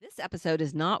episode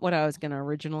is not what I was going to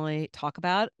originally talk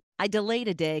about. I delayed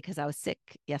a day because I was sick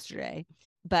yesterday,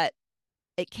 but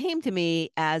it came to me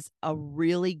as a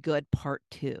really good part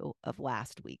 2 of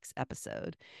last week's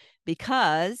episode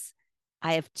because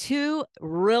I have 2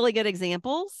 really good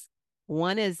examples.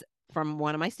 One is from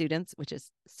one of my students, which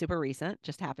is super recent,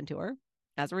 just happened to her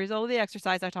as a result of the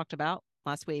exercise I talked about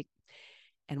last week.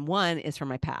 And one is from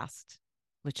my past,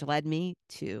 which led me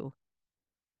to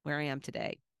where I am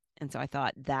today. And so I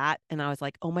thought that, and I was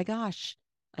like, oh my gosh,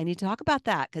 I need to talk about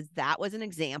that because that was an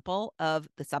example of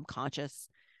the subconscious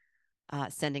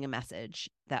sending a message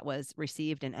that was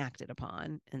received and acted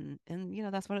upon. And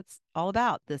that's what it's all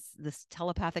about. This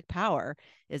telepathic power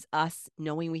is us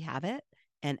knowing we have it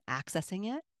and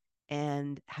accessing it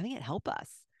and having it help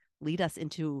us, lead us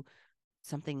into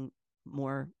something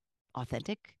more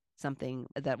authentic, something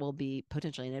that will be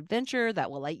potentially an adventure,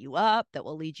 that will light you up, that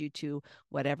will lead you to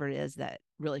whatever it is that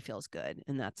really feels good.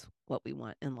 And that's what we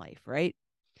want in life, right?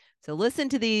 So listen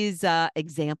to these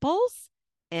examples.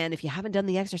 And if you haven't done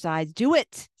the exercise, do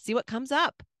it. See what comes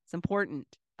up. It's important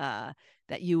that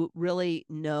you really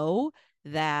know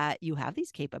that you have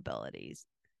these capabilities.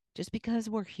 Just because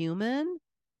we're human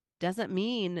doesn't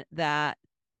mean that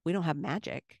we don't have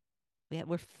magic.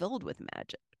 We're filled with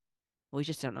magic. We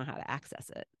just don't know how to access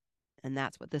it. And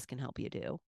that's what this can help you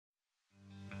do.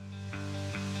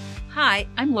 Hi,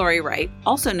 I'm Lori Wright,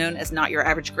 also known as Not Your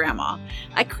Average Grandma.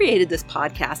 I created this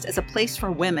podcast as a place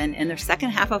for women in their second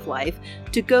half of life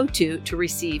to go to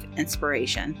receive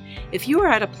inspiration. If you are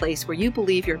at a place where you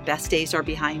believe your best days are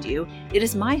behind you, it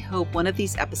is my hope one of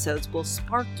these episodes will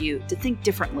spark you to think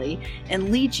differently and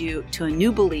lead you to a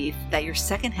new belief that your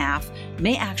second half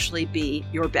may actually be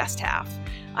your best half.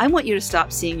 I want you to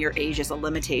stop seeing your age as a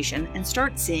limitation and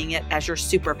start seeing it as your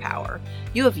superpower.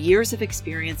 You have years of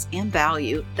experience and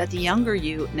value that the younger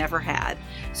you never had.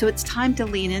 So it's time to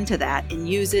lean into that and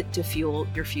use it to fuel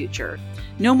your future.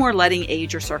 No more letting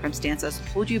age or circumstances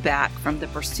hold you back from the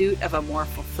pursuit of a more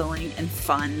fulfilling and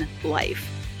fun life.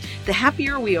 The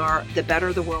happier we are, the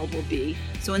better the world will be.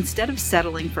 So instead of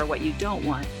settling for what you don't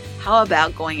want, how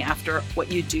about going after what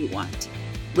you do want?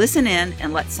 Listen in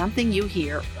and let something you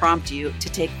hear prompt you to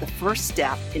take the first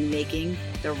step in making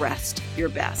the rest your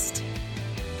best.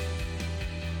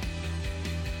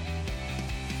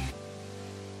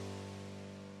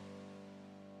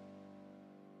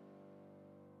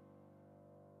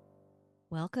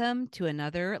 Welcome to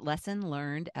another lesson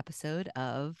learned episode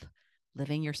of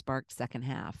Living Your Sparked Second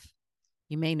Half.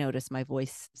 You may notice my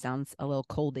voice sounds a little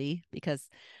coldy because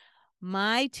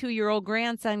my 2-year-old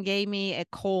grandson gave me a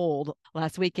cold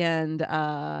last weekend.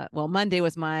 Monday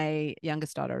was my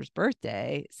youngest daughter's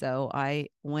birthday. So I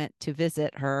went to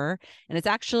visit her, and it's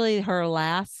actually her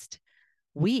last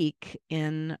week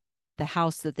in the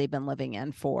house that they've been living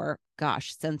in for,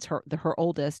 since her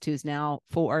oldest, who's now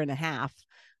 4.5,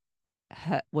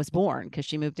 was born, because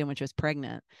she moved in when she was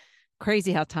pregnant.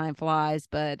 Crazy how time flies,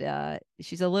 but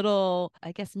she's a little,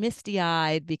 I guess,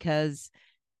 misty-eyed because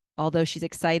although she's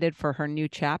excited for her new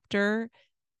chapter,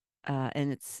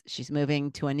 and she's moving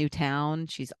to a new town,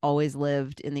 she's always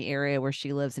lived in the area where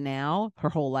she lives now her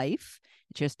whole life.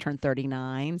 She just turned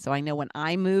 39. So I know when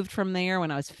I moved from there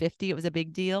when I was 50, it was a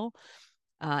big deal.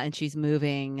 And she's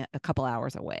moving a couple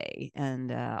hours away.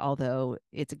 And although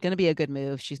it's going to be a good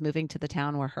move, she's moving to the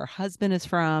town where her husband is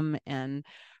from, and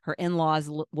her in-laws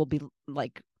will be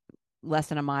like less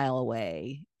than a mile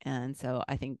away. And so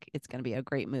I think it's going to be a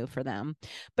great move for them.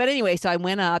 But anyway, so I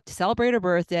went up to celebrate her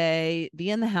birthday, be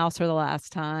in the house for the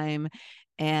last time.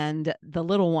 And the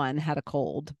little one had a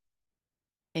cold.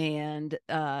 And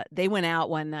they went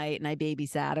out one night and I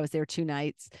babysat. I was there 2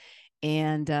 nights.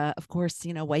 And of course,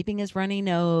 wiping his runny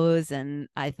nose. And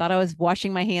I thought I was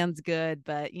washing my hands good.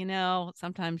 But,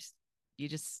 sometimes you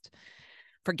just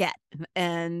forget.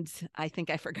 And I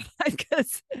think I forgot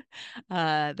because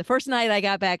the first night I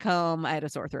got back home, I had a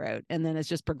sore throat, and then it's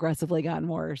just progressively gotten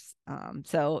worse.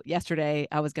 So yesterday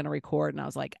I was going to record, and I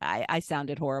was like, I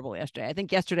sounded horrible yesterday. I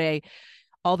think yesterday,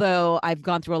 although I've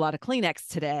gone through a lot of Kleenex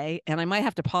today, and I might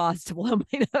have to pause to blow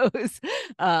my nose,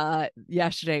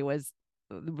 yesterday was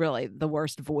really the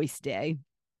worst voice day.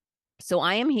 So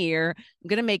I am here. I'm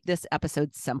going to make this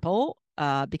episode simple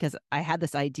because I had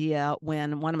this idea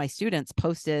when one of my students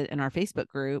posted in our Facebook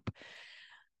group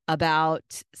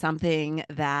about something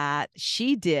that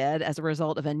she did as a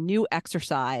result of a new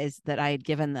exercise that I had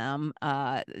given them.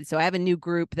 So I have a new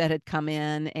group that had come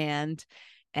in, and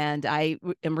I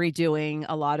am redoing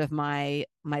a lot of my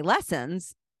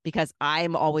lessons because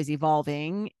I'm always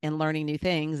evolving and learning new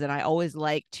things. And I always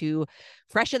like to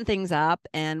freshen things up.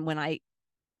 And when I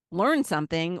learn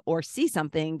something or see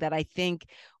something that I think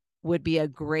would be a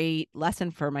great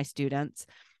lesson for my students,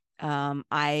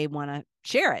 I want to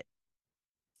share it.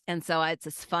 And so it's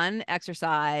this fun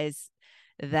exercise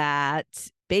that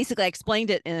basically I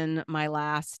explained it in my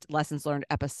last lessons learned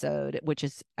episode, which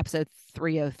is episode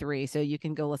 303. So you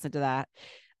can go listen to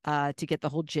that to get the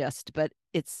whole gist. But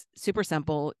it's super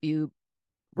simple. You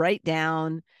write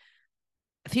down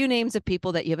a few names of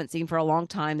people that you haven't seen for a long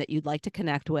time that you'd like to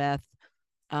connect with.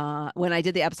 When I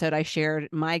did the episode, I shared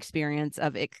my experience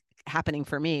of it happening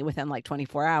for me within like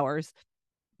 24 hours.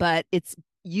 But it's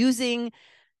using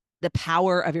the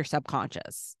power of your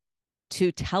subconscious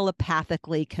to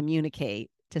telepathically communicate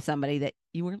to somebody that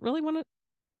you really want to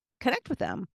connect with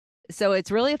them. So it's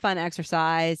really a fun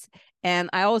exercise. And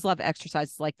I always love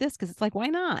exercises like this because it's like, why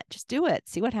not? Just do it.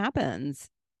 See what happens.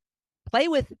 Play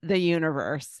with the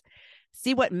universe.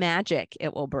 See what magic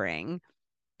it will bring.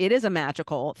 It is a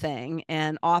magical thing.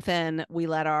 And often we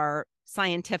let our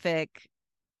scientific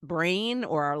brain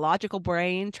or our logical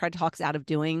brain try to talk us out of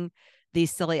doing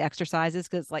these silly exercises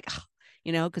because like,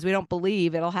 because we don't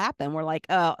believe it'll happen. We're like,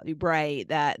 oh, right,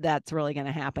 that's really going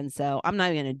to happen. So I'm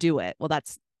not even going to do it. Well,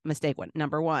 that's mistake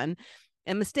number one.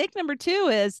 And mistake number two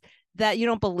is that you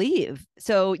don't believe.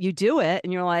 So you do it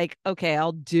and you're like, okay,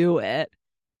 I'll do it.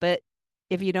 But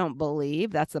if you don't believe,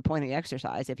 that's the point of the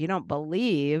exercise. If you don't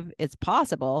believe it's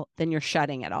possible, then you're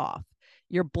shutting it off.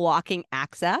 You're blocking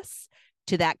access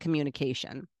to that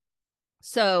communication.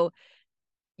 So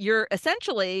you're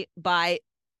essentially, by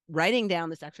writing down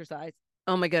this exercise,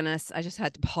 oh my goodness, I just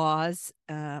had to pause.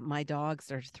 My dog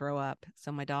started to throw up.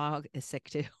 So my dog is sick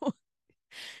too.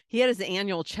 He had his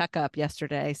annual checkup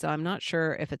yesterday. So I'm not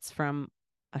sure if it's from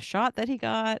a shot that he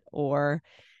got or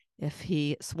if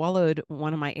he swallowed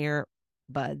one of my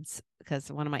earbuds,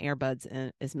 because one of my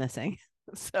earbuds is missing.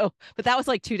 So, but that was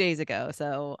like 2 days ago.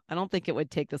 So I don't think it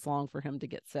would take this long for him to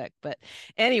get sick. But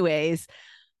anyways,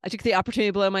 I took the opportunity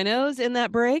to blow my nose in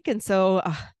that break. And so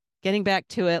getting back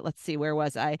to it, let's see, where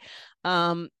was I?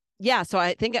 Yeah, so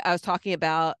I think I was talking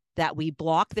about that we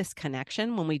block this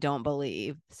connection when we don't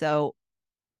believe. So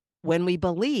when we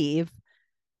believe,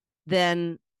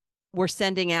 then we're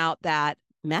sending out that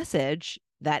message,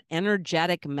 that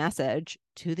energetic message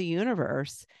to the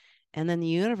universe. And then the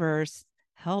universe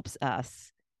helps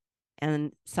us.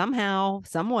 And somehow,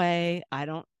 some way, I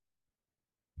don't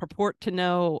purport to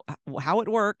know how it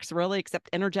works really, except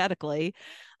energetically.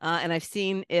 And I've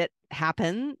seen it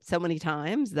happen so many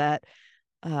times that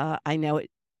I know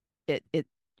it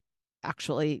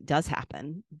actually does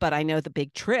happen. But I know the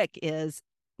big trick is,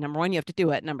 number one, you have to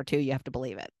do it. Number two, you have to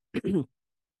believe it.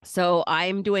 So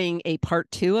I'm doing a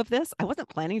part 2 of this. I wasn't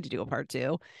planning to do a part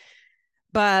 2,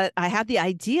 but I had the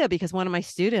idea because one of my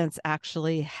students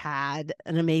actually had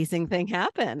an amazing thing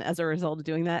happen as a result of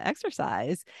doing that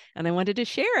exercise. And I wanted to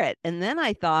share it. And then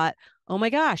I thought, oh my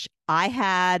gosh, I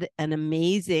had an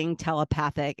amazing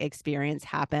telepathic experience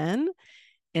happen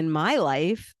in my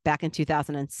life back in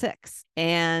 2006.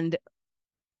 And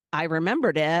I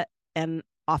remembered it. And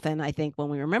often I think when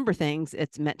we remember things,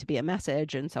 it's meant to be a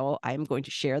message. And so I'm going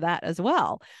to share that as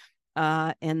well.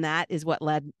 And that is what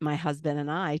led my husband and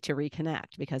I to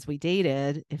reconnect, because we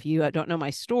dated. If you don't know my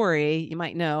story, you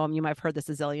might know, you might have heard this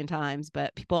a zillion times,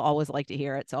 but people always like to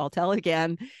hear it. So I'll tell it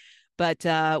again.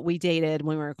 But we dated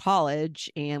when we were in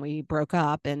college and we broke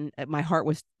up, and my heart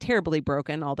was terribly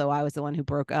broken, although I was the one who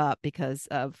broke up because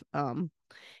of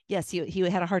yes, he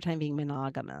had a hard time being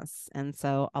monogamous, and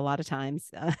so a lot of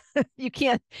times you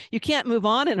can't move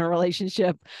on in a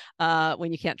relationship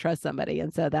when you can't trust somebody,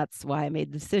 and so that's why I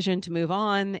made the decision to move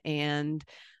on and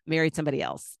married somebody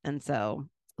else. And so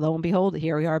lo and behold,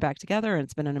 here we are back together, and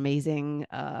it's been an amazing.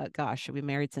 Gosh, we've been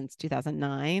married since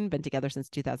 2009, been together since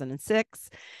 2006,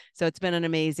 so it's been an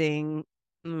amazing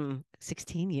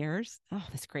 16 years. Oh,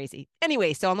 that's crazy.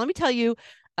 Anyway, so let me tell you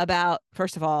about,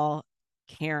 first of all,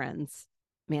 Karen's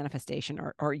manifestation,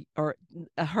 or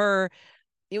her.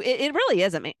 It really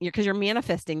isn't, because you're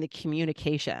manifesting the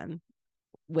communication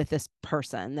with this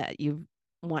person that you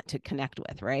want to connect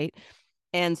with, right?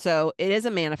 And so it is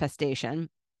a manifestation,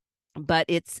 but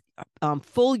it's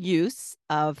full use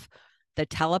of the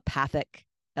telepathic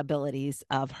abilities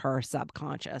of her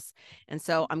subconscious. And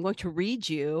so I'm going to read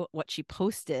you what she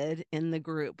posted in the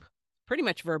group, pretty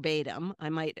much verbatim. I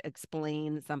might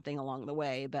explain something along the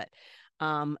way, but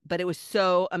it was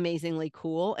so amazingly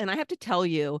cool. And I have to tell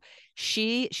you,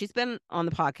 she's been on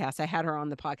the podcast. I had her on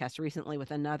the podcast recently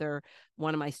with another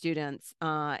one of my students,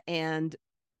 and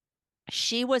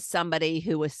she was somebody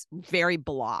who was very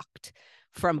blocked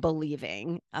from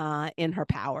believing in her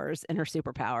powers and her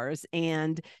superpowers,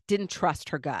 and didn't trust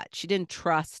her gut. She didn't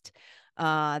trust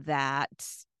that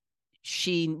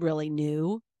she really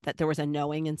knew that there was a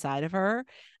knowing inside of her.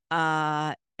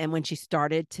 And when she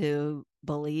started to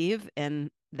believe in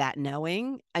that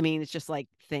knowing, I mean, it's just like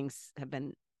things have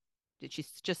been,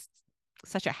 she's just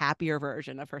such a happier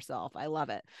version of herself. I love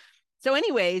it. So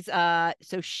anyways,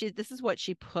 this is what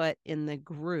she put in the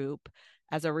group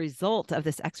as a result of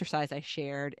this exercise I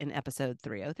shared in episode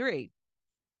 303.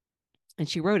 And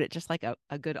she wrote it just like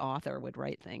a good author would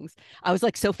write things. I was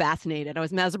like so fascinated. I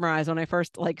was mesmerized when I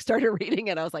first like started reading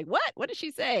it. I was like, what is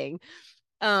she saying?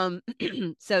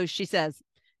 So she says,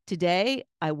 today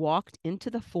I walked into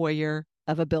the foyer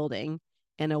of a building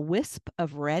and a wisp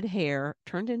of red hair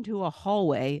turned into a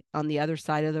hallway on the other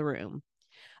side of the room.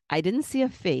 I didn't see a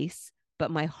face,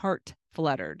 but my heart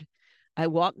fluttered. I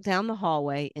walked down the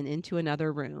hallway and into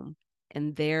another room,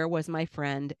 and there was my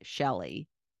friend Shelley.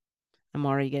 I'm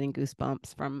already getting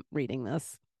goosebumps from reading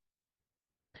this.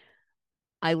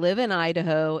 I live in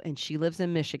Idaho and she lives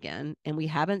in Michigan, and we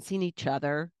haven't seen each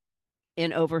other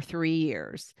in over 3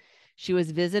 years. She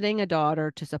was visiting a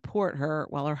daughter to support her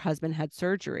while her husband had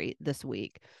surgery this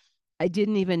week. I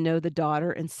didn't even know the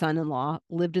daughter and son-in-law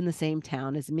lived in the same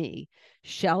town as me.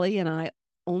 Shelley and I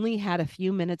only had a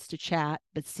few minutes to chat,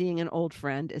 but seeing an old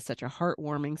friend is such a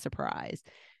heartwarming surprise.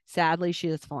 Sadly, she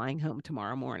is flying home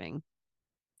tomorrow morning.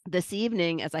 This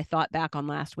evening, as I thought back on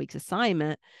last week's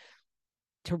assignment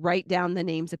to write down the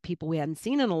names of people we hadn't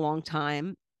seen in a long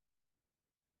time,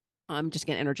 I'm just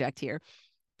going to interject here.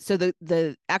 So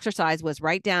the exercise was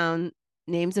write down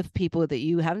names of people that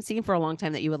you haven't seen for a long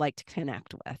time that you would like to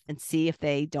connect with and see if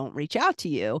they don't reach out to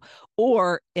you,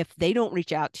 or if they don't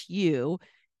reach out to you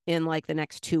in like the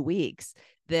next 2 weeks,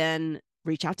 then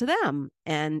reach out to them.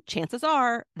 And chances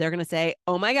are they're going to say,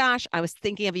 oh my gosh, I was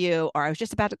thinking of you, or I was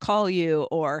just about to call you,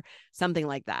 or something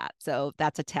like that. So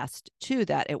that's a test too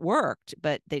that it worked,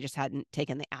 but they just hadn't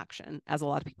taken the action, as a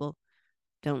lot of people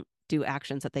don't do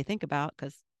actions that they think about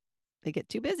because they get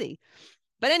too busy.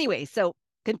 But anyway, so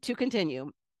to continue,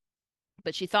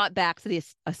 but she thought back to the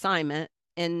assignment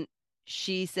and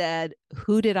she said,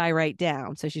 who did I write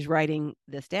down? So she's writing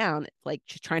this down, like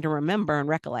she's trying to remember and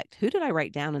recollect. Who did I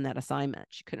write down in that assignment?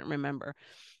 She couldn't remember.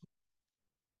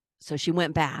 So she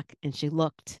went back and she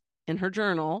looked in her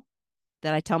journal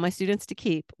that I tell my students to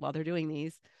keep while they're doing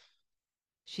these.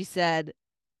 She said,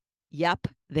 yep,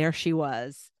 there she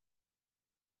was.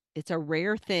 It's a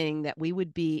rare thing that we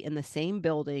would be in the same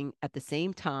building at the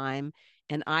same time,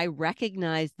 and I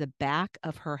recognized the back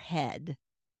of her head.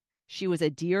 She was a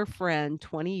dear friend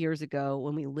 20 years ago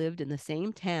when we lived in the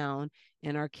same town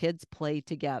and our kids played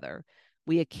together.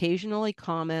 We occasionally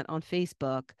comment on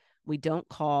Facebook. We don't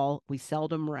call, we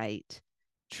seldom write.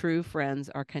 True friends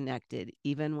are connected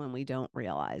even when we don't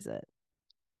realize it.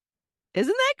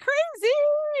 Isn't that crazy?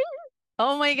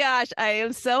 Oh my gosh, I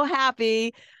am so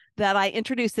happy that I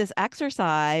introduced this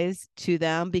exercise to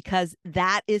them because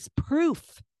that is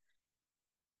proof.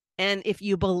 And if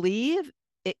you believe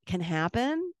it can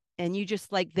happen and you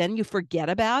just like, then you forget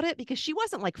about it, because she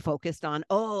wasn't like focused on,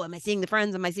 oh, am I seeing the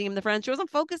friends? Am I seeing the friends? She wasn't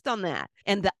focused on that.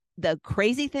 And the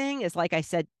crazy thing is, like I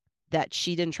said, that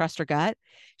she didn't trust her gut.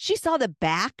 She saw the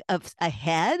back of a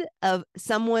head of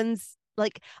someone's,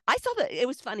 like, I saw that. It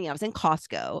was funny. I was in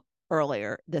Costco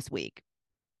earlier this week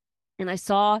and I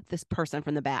saw this person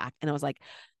from the back and I was like,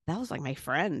 that was like my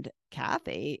friend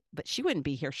Kathy, but she wouldn't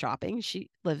be here shopping. She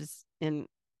lives in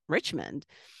Richmond.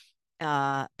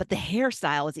 But the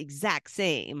hairstyle is exact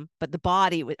same, but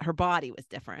her body was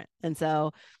different. And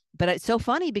so, but it's so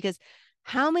funny because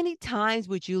how many times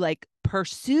would you like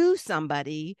pursue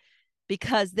somebody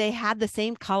because they had the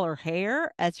same color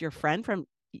hair as your friend from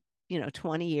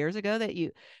 20 years ago that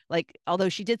you like, although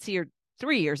she did see her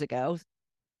 3 years ago.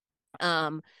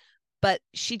 But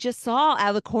she just saw out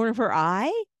of the corner of her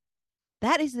eye.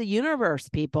 That is the universe,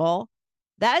 people.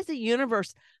 That is the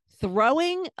universe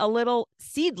throwing a little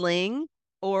seedling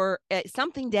or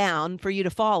something down for you to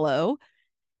follow.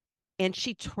 And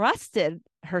she trusted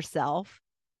herself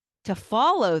to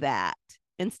follow that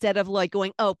instead of like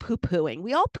going, oh, poo-pooing.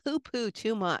 We all poo-poo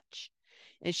too much.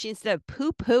 And she, instead of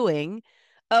poo-pooing,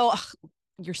 oh,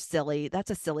 you're silly. That's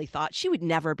a silly thought. She would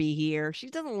never be here. She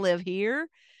doesn't live here.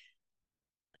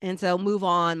 And so move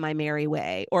on my merry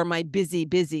way, or my busy,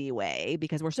 busy way,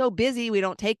 because we're so busy, we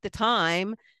don't take the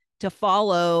time to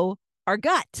follow our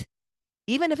gut,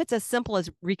 even if it's as simple as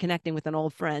reconnecting with an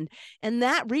old friend. And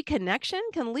that reconnection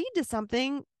can lead to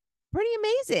something pretty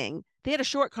amazing. They had a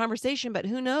short conversation, but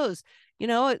who knows?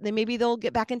 Maybe they'll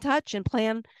get back in touch and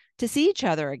plan to see each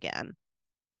other again.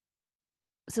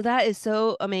 So that is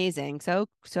so amazing.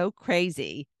 So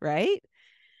crazy, right?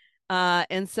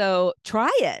 And so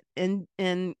try it.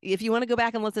 And if you want to go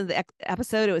back and listen to the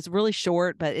episode, it was really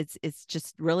short, but it's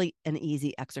just really an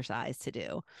easy exercise to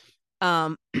do.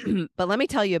 But let me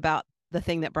tell you about the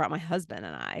thing that brought my husband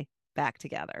and I back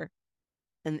together.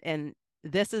 And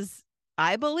this is,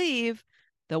 I believe,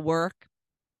 the work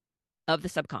of the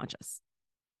subconscious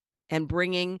and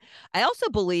bringing, I also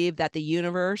believe that the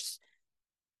universe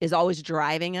is always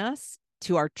driving us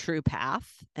to our true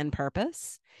path and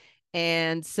purpose.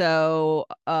 And so,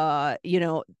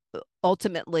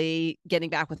 ultimately getting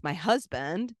back with my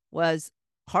husband was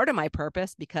part of my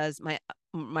purpose because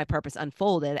my purpose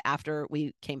unfolded after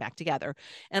we came back together.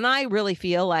 And I really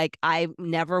feel like I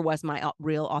never was my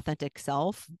real authentic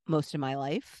self most of my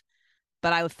life,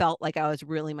 but I felt like I was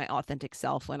really my authentic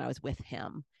self when I was with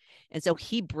him. And so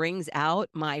he brings out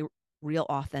my real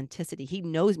authenticity. He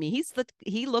knows me.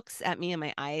 He looks at me in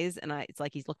my eyes, and it's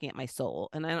like he's looking at my soul.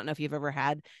 And I don't know if you've ever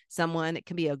had someone, it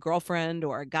can be a girlfriend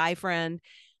or a guy friend,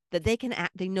 that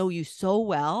they know you so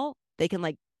well, they can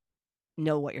like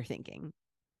know what you're thinking.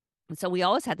 And so we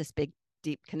always had this big,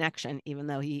 deep connection, even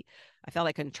though I felt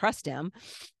I couldn't trust him.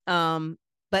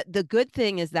 But the good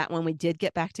thing is that when we did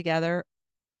get back together,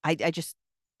 I just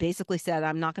basically said,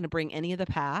 I'm not going to bring any of the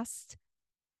past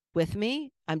with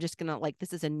me. I'm just going to, like,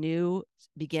 this is a new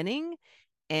beginning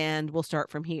and we'll start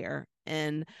from here.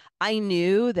 And I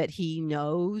knew that he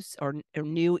knows or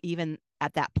knew even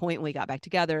at that point when we got back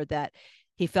together that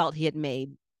he felt he had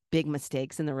made big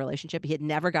mistakes in the relationship. He had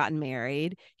never gotten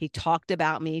married. He talked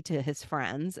about me to his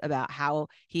friends about how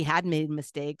he had made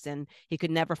mistakes and he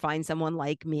could never find someone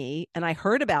like me. And I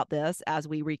heard about this as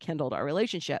we rekindled our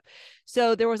relationship.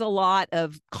 So there was a lot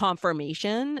of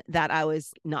confirmation that I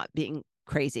was not being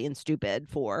crazy and stupid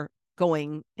for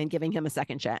going and giving him a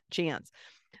second chance.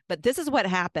 But this is what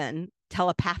happened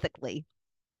telepathically.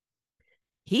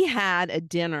 He had a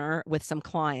dinner with some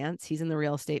clients. He's in the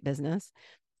real estate business.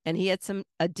 And he had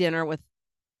a dinner with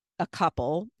a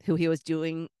couple who he was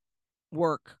doing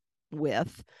work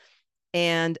with.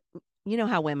 And you know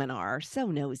how women are, so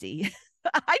nosy.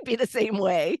 I'd be the same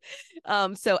way.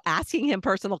 So asking him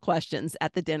personal questions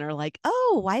at the dinner, like,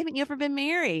 oh, why haven't you ever been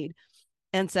married?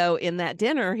 And so in that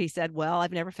dinner, he said, well,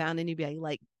 I've never found anybody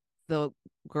like the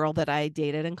girl that I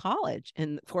dated in college.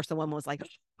 And of course, the woman was like,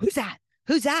 who's that?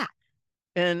 Who's that?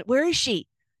 And where is she?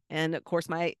 And of course,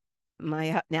 my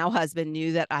now husband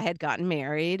knew that I had gotten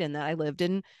married and that I lived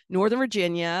in Northern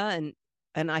Virginia.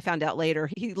 And I found out later,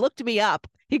 he looked me up.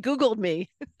 He Googled me.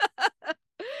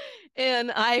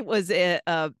 And I was a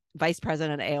vice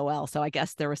president at AOL. So I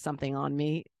guess there was something on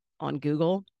me on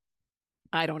Google.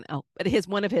 I don't know. But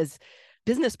one of his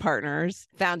business partners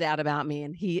found out about me,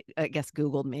 and he, I guess,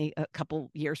 Googled me a few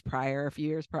years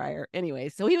prior. Anyway,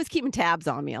 so he was keeping tabs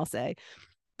on me, I'll say.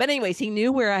 But anyways, he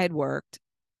knew where I had worked.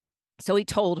 So he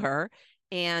told her,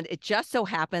 and it just so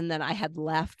happened that I had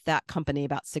left that company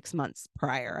about 6 months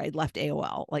prior. I'd left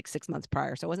AOL like 6 months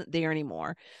prior, so I wasn't there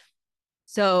anymore.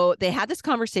 So they had this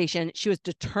conversation. She was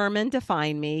determined to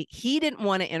find me. He didn't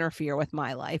want to interfere with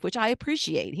my life, which I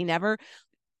appreciate. He never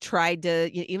tried to,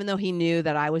 even though he knew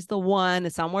that I was the one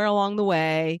somewhere along the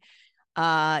way,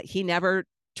 he never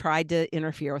tried to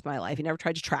interfere with my life. He never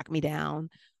tried to track me down.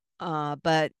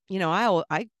 But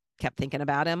I kept thinking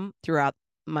about him throughout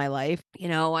my life.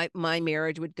 My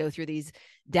marriage would go through these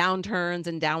downturns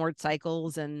and downward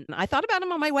cycles, and I thought about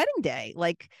him on my wedding day.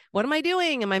 Like, what am I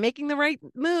doing? Am I making the right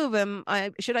move?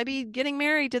 Should I be getting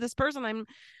married to this person? I'm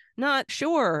not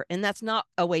sure. And that's not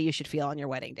a way you should feel on your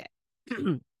wedding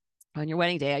day. On your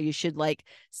wedding day, you should like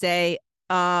say,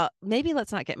 maybe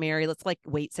let's not get married. Let's like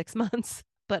wait 6 months.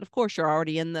 But of course, you're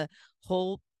already in the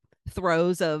whole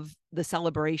throes of the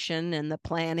celebration and the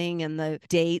planning and the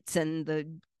dates and the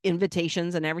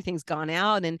invitations, and everything's gone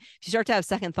out. And if you start to have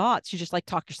second thoughts, you just like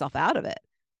talk yourself out of it.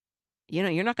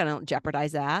 You're not going to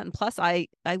jeopardize that. And plus, I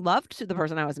loved the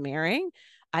person I was marrying.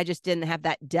 I just didn't have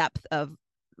that depth of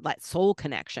that soul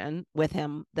connection with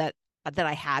him that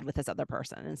I had with this other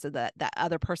person. And so that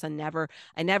other person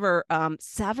I never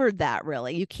severed that.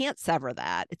 Really, you can't sever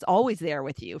that. It's always there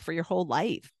with you for your whole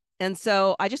life. And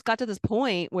so I just got to this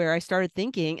point where I started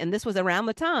thinking, and this was around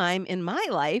the time in my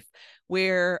life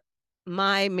where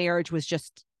my marriage was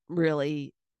just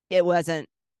really, it wasn't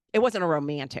a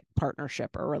romantic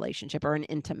partnership or relationship or an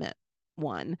intimate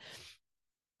one.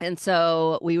 And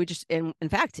so we would just, in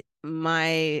fact,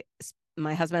 my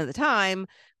husband at the time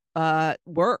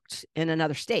worked in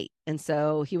another state. And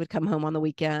so he would come home on the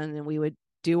weekend and we would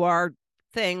do our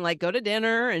thing, like go to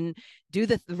dinner and do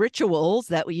the rituals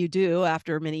that you do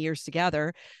after many years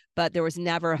together. But there was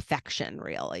never affection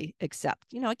really, except,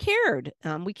 I cared.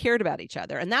 We cared about each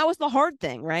other. And that was the hard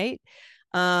thing, right?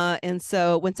 And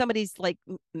so when somebody's like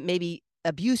maybe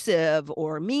abusive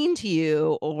or mean to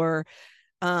you, or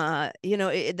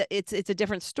it's a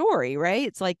different story, right?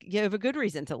 It's like you have a good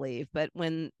reason to leave, but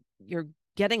when you're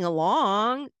getting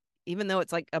along, even though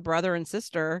it's like a brother and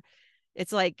sister,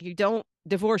 it's like you don't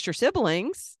divorce your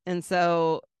siblings. And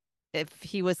so if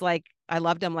he was like, I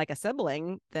loved him like a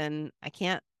sibling, then I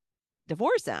can't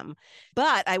divorce him.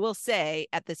 But I will say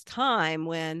at this time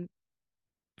when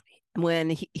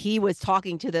he was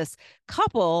talking to this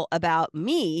couple about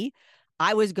me,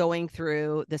 I was going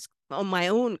through this on my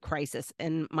own crisis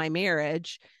in my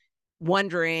marriage,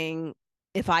 wondering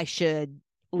if I should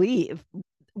leave,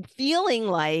 feeling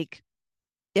like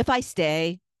if I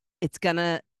stay, it's going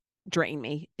to drain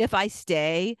me. If I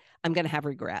stay, I'm going to have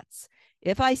regrets.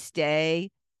 If I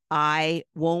stay, I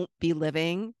won't be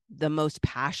living the most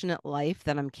passionate life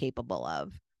that I'm capable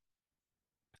of.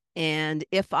 And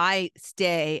if I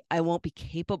stay, I won't be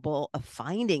capable of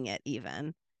finding it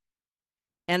even.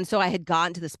 And so I had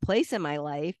gotten to this place in my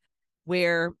life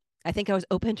where I think I was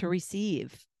open to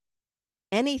receive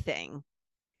anything.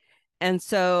 And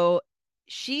so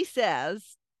she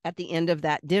says at the end of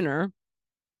that dinner,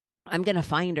 I'm going to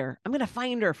find her. I'm going to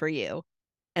find her for you.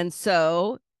 And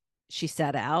so she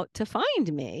set out to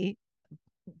find me,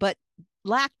 but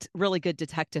lacked really good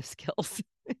detective skills.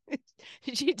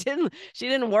 She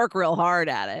didn't work real hard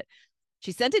at it.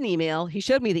 She sent an email. He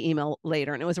showed me the email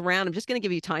later, and it was around. I'm just going to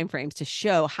give you time frames to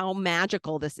show how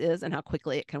magical this is and how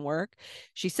quickly it can work.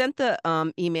 She sent the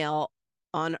email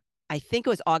on, I think it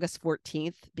was August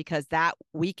 14th, because that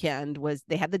weekend was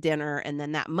they had the dinner, and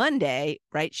then that Monday,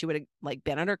 right? She would have like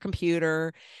been on her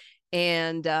computer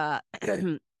and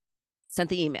sent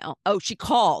the email. Oh, she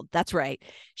called. That's right.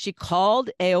 She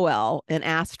called AOL and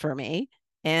asked for me,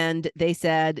 and they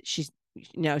said she's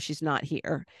not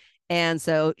here. And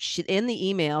so she, in the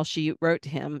email, she wrote to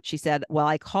him, she said, well,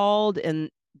 I called and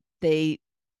they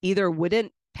either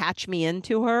wouldn't patch me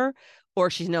into her or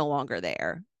she's no longer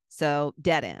there. So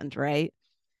dead end, right?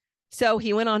 So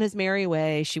he went on his merry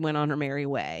way. She went on her merry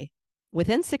way.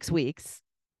 Within 6 weeks,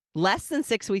 less than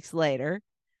 6 weeks later,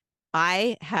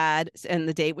 I had, and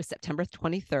the date was September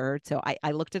 23rd. So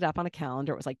I looked it up on a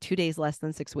calendar. It was like 2 days less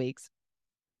than 6 weeks.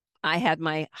 I had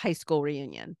my high school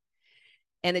reunion.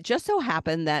 And it just so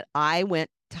happened that I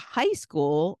went to high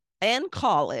school and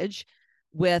college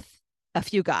with a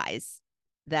few guys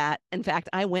that, in fact,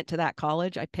 I went to that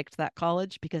college. I picked that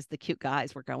college because the cute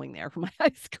guys were going there for my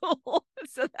high school.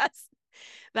 So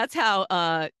that's how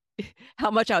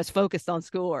much I was focused on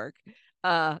schoolwork.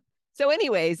 So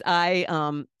anyways,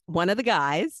 I one of the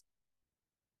guys,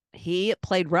 he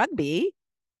played rugby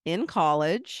in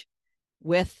college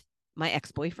with my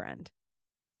ex-boyfriend,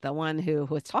 the one who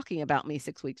was talking about me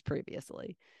 6 weeks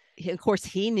previously. Of course,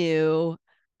 he knew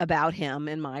about him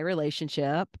in my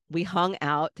relationship. We hung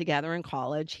out together in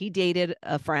college. He dated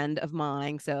a friend of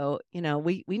mine. So,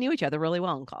 we knew each other really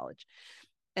well in college.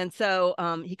 And so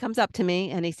he comes up to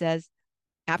me and he says,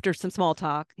 after some small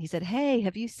talk, he said, hey,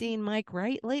 have you seen Mike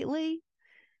Wright lately?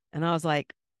 And I was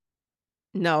like,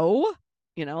 no,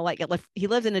 like he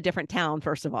lives in a different town,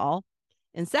 first of all.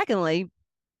 And secondly,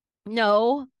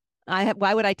 no,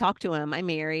 why would I talk to him? I'm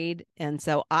married. And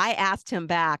so I asked him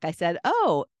back. I said,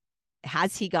 oh,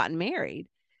 has he gotten married?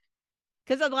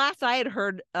 Because the last I had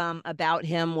heard about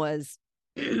him was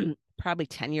probably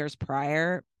 10 years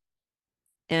prior.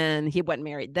 And he wasn't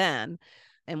married then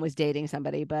and was dating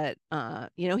somebody. But,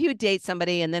 he would date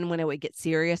somebody. And then when it would get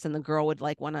serious and the girl would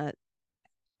like want to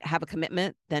have a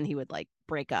commitment, then he would like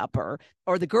break up, or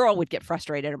the girl would get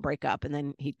frustrated and break up, and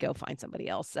then he'd go find somebody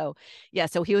else. So yeah,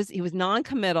 so he was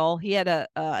non-committal. He had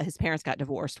his parents got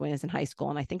divorced when he was in high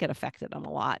school, and I think it affected him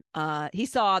a lot. He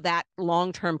saw that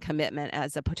long-term commitment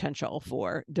as a potential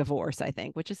for divorce, I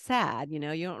think, which is sad. You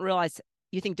don't realize,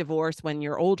 you think divorce when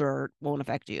you're older won't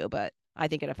affect you, but I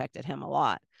think it affected him a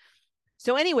lot.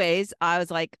 So anyways, I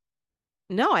was like,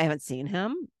 no, I haven't seen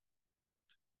him.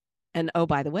 And oh,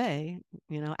 by the way,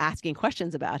 asking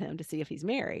questions about him to see if he's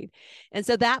married. And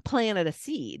so that planted a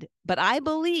seed. But I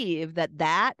believe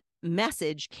that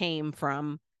message came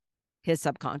from his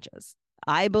subconscious.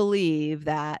 I believe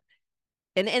that,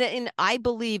 and I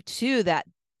believe too that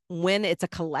when it's a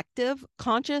collective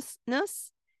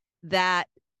consciousness, that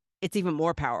it's even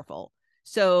more powerful.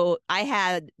 So I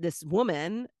had this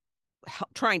woman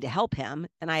trying to help him,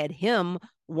 and I had him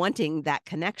wanting that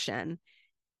connection.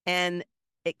 And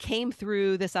it came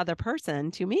through this other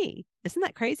person to me. Isn't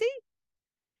that crazy?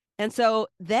 And so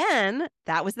then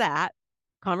that was that.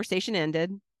 Conversation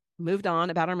ended, moved on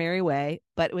about our merry way,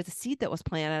 but it was a seed that was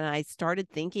planted, and I started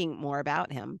thinking more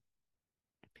about him.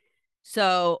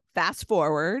 So fast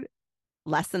forward,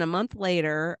 less than a month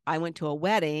later, I went to a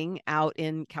wedding out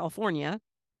in California,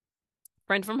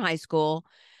 friend from high school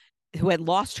who had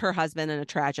lost her husband in a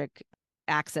tragic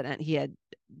accident. He had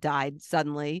died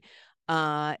suddenly.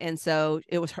 And so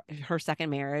it was her second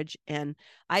marriage. And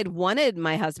I'd wanted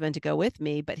my husband to go with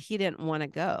me, but he didn't want to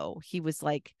go. He was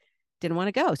like, didn't want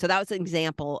to go. So that was an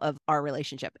example of our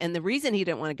relationship. And the reason he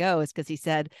didn't want to go is because he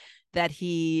said that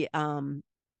I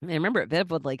remember it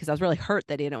vividly because I was really hurt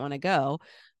that he didn't want to go.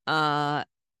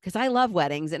 Because I love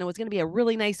weddings, and it was going to be a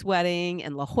really nice wedding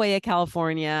in La Jolla,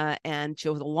 California. And she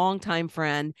was a longtime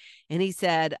friend. And he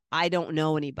said, I don't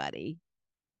know anybody.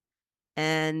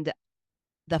 And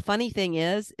the funny thing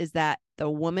is that the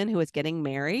woman who was getting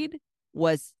married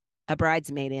was a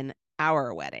bridesmaid in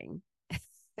our wedding.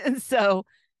 And so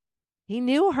he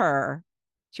knew her.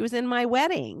 She was in my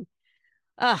wedding.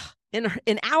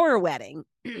 In our wedding.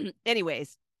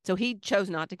 Anyways, so he chose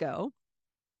not to go.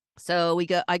 So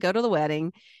I go to the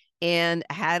wedding and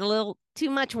had a little too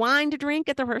much wine to drink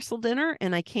at the rehearsal dinner.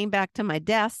 And I came back to my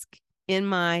desk in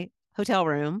my hotel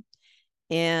room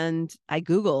and I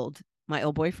Googled my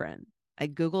old boyfriend. I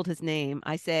Googled his name.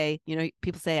 I say,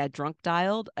 people say I drunk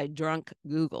dialed, I drunk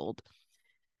Googled.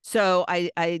 So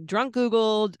I drunk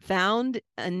Googled, found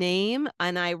a name,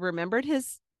 and I remembered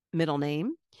his middle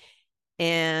name.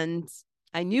 And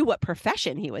I knew what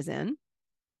profession he was in.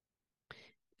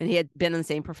 And he had been in the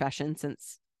same profession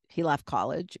since he left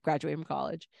college, graduated from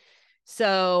college.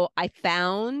 So I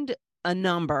found a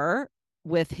number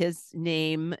with his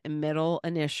name, middle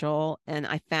initial, and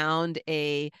I found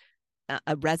a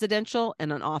residential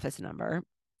and an office number.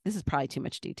 This is probably too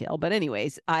much detail, but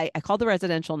anyways, I called the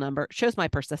residential number. Shows my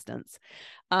persistence.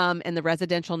 And the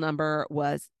residential number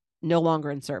was no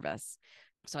longer in service.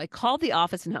 So I called the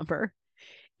office number,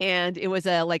 and it was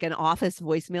like an office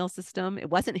voicemail system. It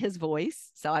wasn't his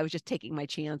voice, so I was just taking my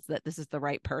chance that this is the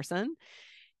right person.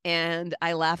 And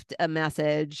I left a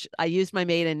message. I used my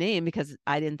maiden name because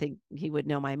I didn't think he would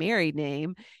know my married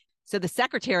name. So the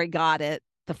secretary got it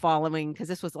the following, because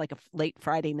this was like a late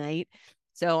Friday night.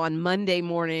 So on Monday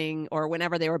morning or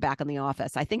whenever they were back in the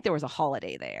office, I think there was a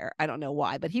holiday there. I don't know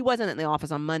why, but he wasn't in the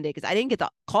office on Monday because I didn't get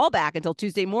the call back until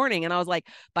Tuesday morning. And I was like,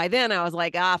 by then I was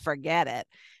like, forget it.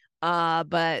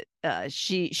 But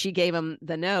she gave him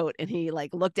the note and he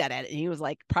like looked at it and he was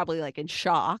like probably like in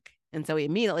shock. And so he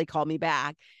immediately called me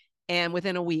back. And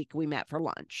within a week, we met for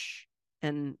lunch.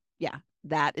 And yeah,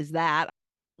 that is that.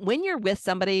 When you're with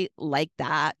somebody like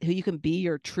that, who you can be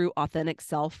your true, authentic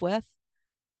self with,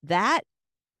 that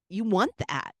you want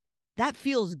that. That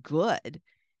feels good.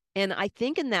 And I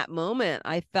think in that moment,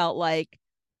 I felt like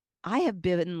I have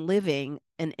been living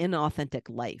an inauthentic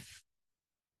life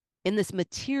in this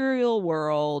material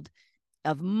world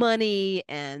of money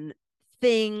and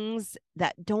things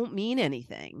that don't mean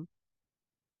anything.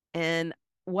 And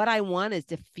what I want is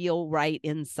to feel right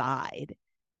inside.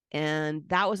 And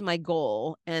that was my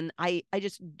goal. And I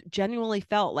just genuinely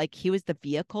felt like he was the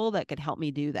vehicle that could help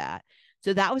me do that.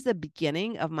 So that was the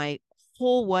beginning of my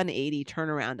whole 180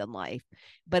 turnaround in life.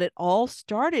 But it all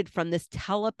started from this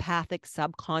telepathic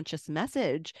subconscious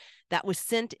message that was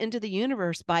sent into the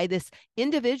universe by this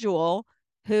individual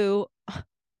who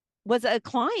was a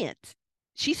client.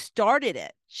 She started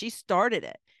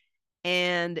it.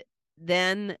 And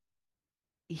then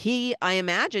I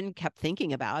imagine, kept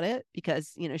thinking about it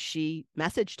because, she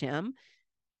messaged him.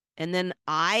 And then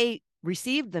I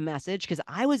received the message because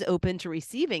I was open to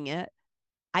receiving it.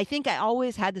 I think I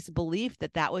always had this belief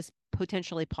that that was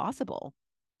potentially possible.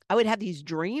 I would have these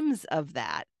dreams of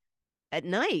that at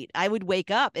night. I would wake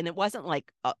up and it wasn't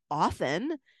like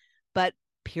often, but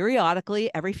periodically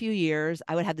every few years,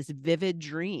 I would have this vivid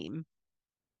dream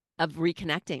of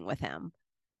reconnecting with him.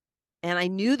 And I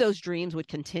knew those dreams would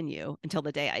continue until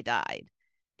the day I died,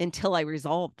 until I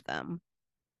resolved them.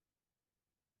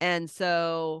 And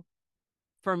so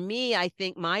for me, I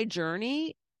think my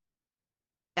journey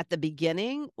at the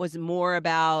beginning was more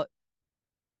about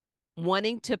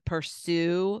wanting to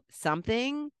pursue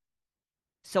something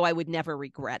so I would never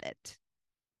regret it.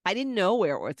 I didn't know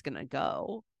where it was going to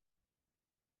go.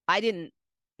 I didn't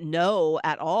know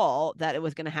at all that it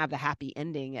was going to have the happy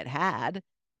ending it had.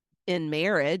 In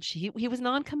marriage, he was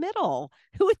non-committal.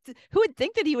 Who would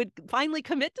think that he would finally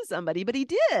commit to somebody, but he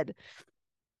did.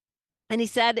 And he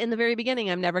said in the very beginning,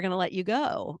 I'm never going to let you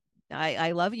go.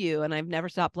 I love you and I've never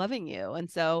stopped loving you. And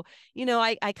so,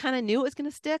 I kind of knew it was going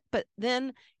to stick, but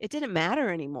then it didn't matter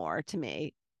anymore to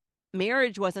me.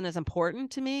 Marriage wasn't as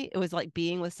important to me. It was like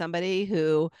being with somebody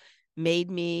who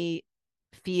made me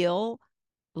feel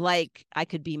like I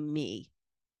could be me,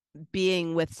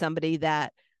 being with somebody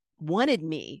that wanted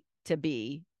me to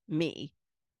be me.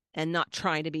 and not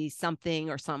trying to be something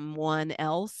or someone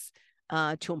else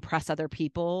to impress other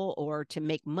people or to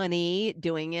make money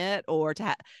doing it or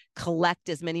to collect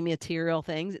as many material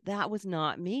things. That was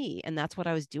not me. And that's what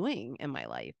I was doing in my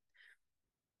life.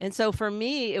 And so for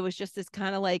me, it was just this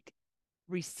kind of like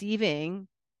receiving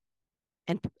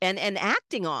and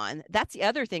acting on. That's the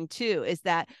other thing too, is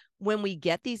that when we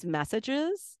get these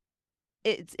messages,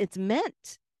 it's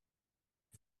meant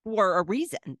for a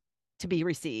reason to be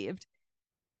received.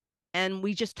 And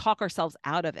we just talk ourselves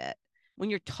out of it. When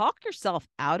you talk yourself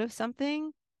out of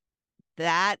something,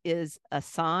 that is a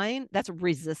sign. That's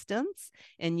resistance.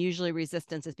 And usually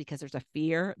resistance is because there's a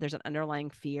fear, there's an underlying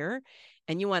fear.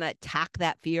 And you want to attack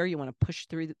that fear. You want to push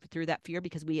through that fear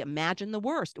because we imagine the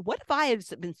worst. What if I had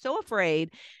been so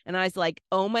afraid and I was like,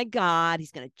 oh my God,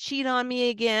 he's going to cheat on me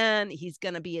again. He's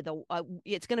going to be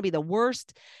it's going to be the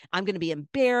worst. I'm going to be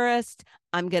embarrassed.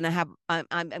 I'm going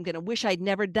to wish I'd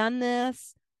never done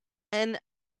this. And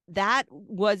that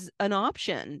was an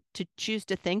option, to choose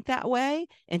to think that way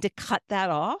and to cut that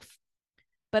off.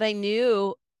 But I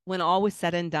knew when all was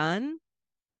said and done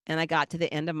and I got to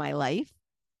the end of my life,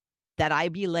 that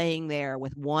I'd be laying there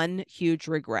with one huge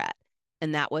regret.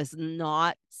 And that was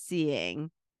not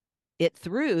seeing it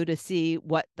through to see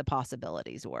what the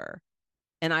possibilities were.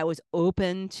 And I was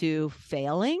open to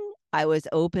failing. I was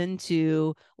open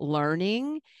to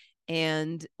learning,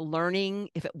 and learning,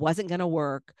 if it wasn't going to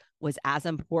work, was as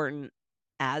important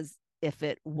as if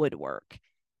it would work.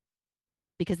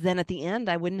 Because then at the end,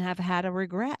 I wouldn't have had a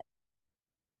regret.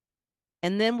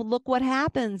 And then look what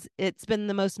happens. It's been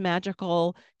the most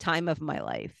magical time of my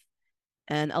life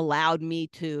and allowed me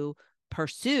to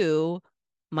pursue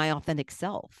my authentic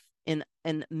self in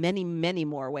many, many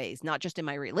more ways, not just in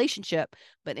my relationship,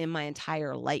 but in my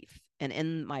entire life and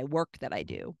in my work that I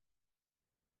do.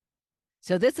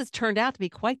 So this has turned out to be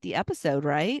quite the episode,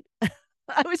 right?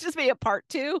 I was just being a part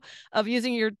 2 of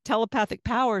using your telepathic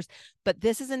powers, but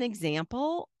this is an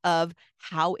example of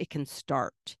how it can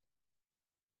start.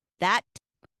 That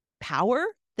power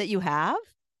that you have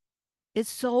is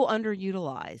so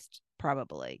underutilized,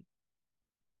 probably.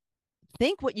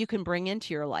 Think what you can bring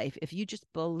into your life if you just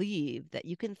believe that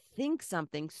you can think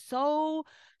something so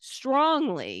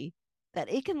strongly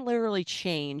that it can literally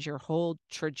change your whole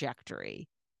trajectory.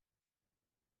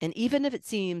 And even if it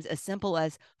seems as simple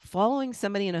as following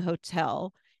somebody in a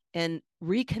hotel and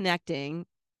reconnecting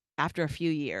after a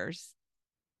few years,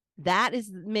 that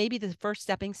is maybe the first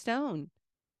stepping stone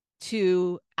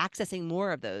to accessing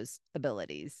more of those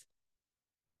abilities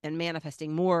and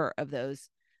manifesting more of those,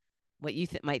 what you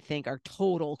might think are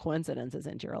total coincidences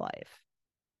into your life.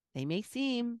 They may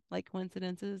seem like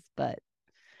coincidences, but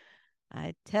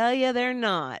I tell you, they're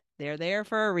not. They're there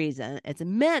for a reason. It's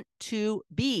meant to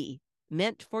be.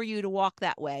 Meant for you to walk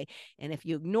that way. And if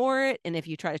you ignore it, and if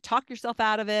you try to talk yourself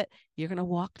out of it, you're going to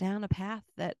walk down a path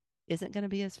that isn't going to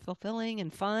be as fulfilling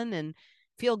and fun and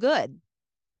feel good.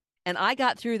 And I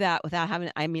got through that without having,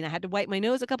 I had to wipe my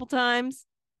nose a couple times.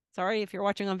 Sorry if you're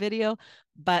watching on video,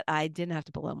 but I didn't have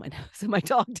to blow my nose, and my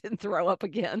dog didn't throw up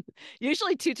again.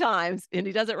 Usually 2 times, and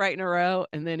he does it right in a row,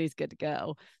 and then he's good to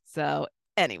go. So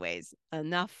anyways,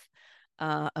 enough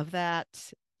of that.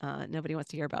 Nobody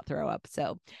wants to hear about throw up.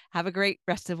 So have a great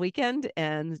rest of the weekend,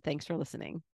 and thanks for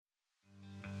listening.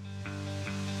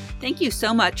 Thank you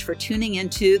so much for tuning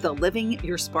into the Living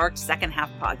Your Spark Second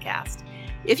Half podcast.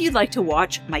 If you'd like to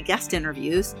watch my guest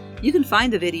interviews, you can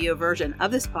find the video version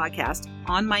of this podcast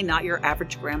on my Not Your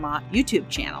Average Grandma YouTube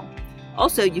channel.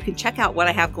 Also, you can check out what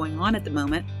I have going on at the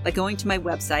moment by going to my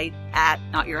website at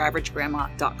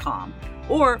notyouraverage.grandma.com,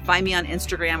 or find me on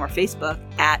Instagram or Facebook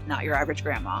at Not Your Average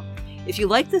Grandma. If you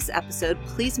like this episode,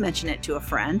 please mention it to a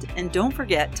friend, and don't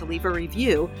forget to leave a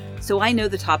review so I know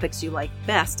the topics you like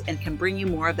best and can bring you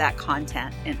more of that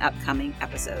content in upcoming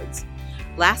episodes.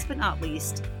 Last but not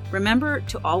least, remember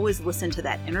to always listen to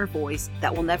that inner voice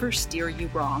that will never steer you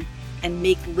wrong, and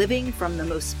make living from the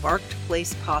most sparked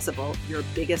place possible your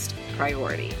biggest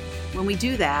priority. When we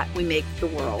do that, we make the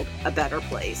world a better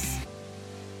place.